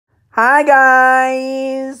Hi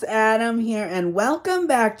guys, Adam here and welcome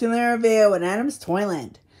back to the review at Adam's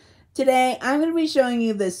Toyland. Today I'm going to be showing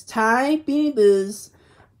you this Thai Beanie Boo's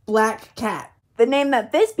Black Cat. The name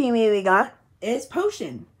that this Beanie we got is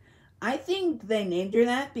Potion. I think they named her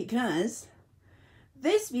that because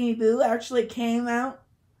this Beanie Boo actually came out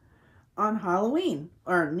on Halloween,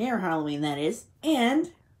 or near Halloween that is,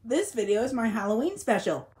 and this video is my Halloween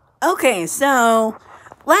special. Okay, so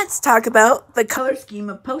let's talk about the color scheme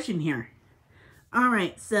of Potion here.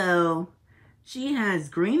 Alright, so she has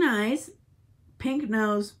green eyes, pink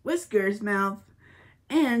nose, whiskers, mouth,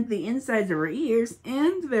 and the insides of her ears,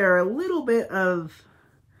 and there are a little bit of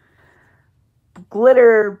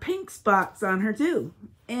glitter pink spots on her too.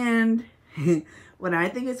 And what I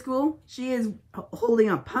think is cool, she is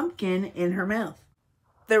holding a pumpkin in her mouth.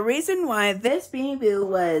 The reason why this Beanie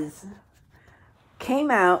Boo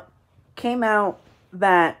came out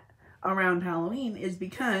that around Halloween is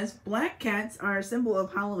because black cats are a symbol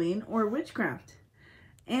of Halloween or witchcraft.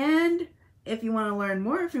 And if you want to learn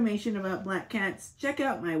more information about black cats, check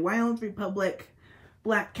out my Wild Republic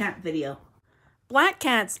black cat video. Black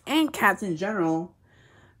cats and cats in general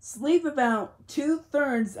sleep about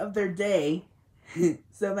 2/3 of their day.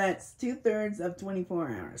 So that's 2/3 of 24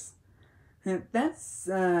 hours. That's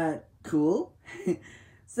cool.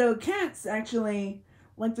 So cats actually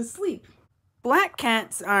like to sleep. Black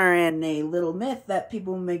cats are in a little myth that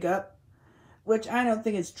people make up, which I don't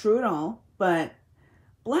think is true at all, but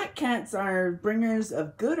black cats are bringers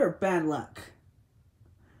of good or bad luck.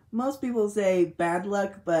 Most people say bad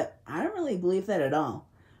luck, but I don't really believe that at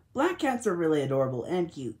all. Black cats are really adorable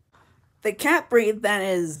and cute. The cat breed that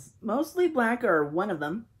is mostly black, or one of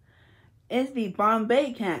them, is the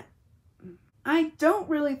Bombay cat. I don't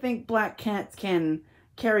really think black cats can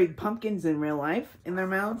carry pumpkins in real life in their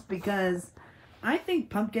mouths because I think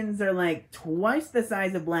pumpkins are like twice the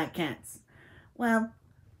size of black cats. Well,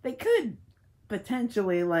 they could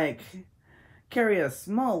potentially like carry a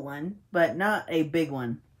small one, but not a big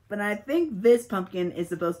one. But I think this pumpkin is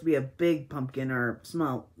supposed to be a big pumpkin, or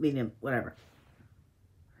small, medium, whatever.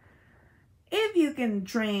 If you can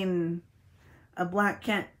train a black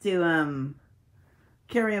cat to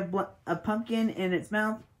carry a pumpkin in its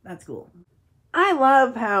mouth, that's cool. I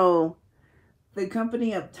love how the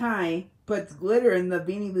company of Thai puts glitter in the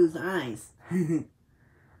Beanie Boo's eyes.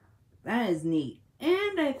 That is neat.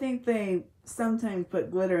 And I think they sometimes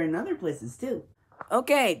put glitter in other places too.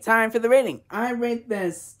 Okay, time for the rating. I rate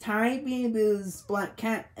this Thai Beanie Boo's Black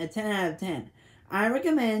Cat a 10 out of 10. I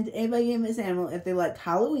recommend anybody get this animal if they like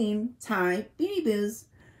Halloween, Thai Beanie Boos,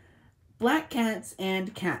 black cats,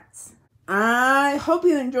 and cats. I hope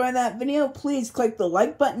you enjoyed that video. Please click the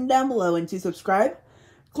like button down below, and to subscribe,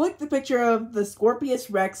 click the picture of the Scorpius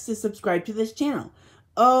Rex to subscribe to this channel.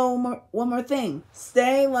 Oh, one more thing.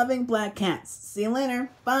 Stay loving black cats. See you later.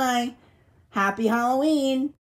 Bye. Happy Halloween.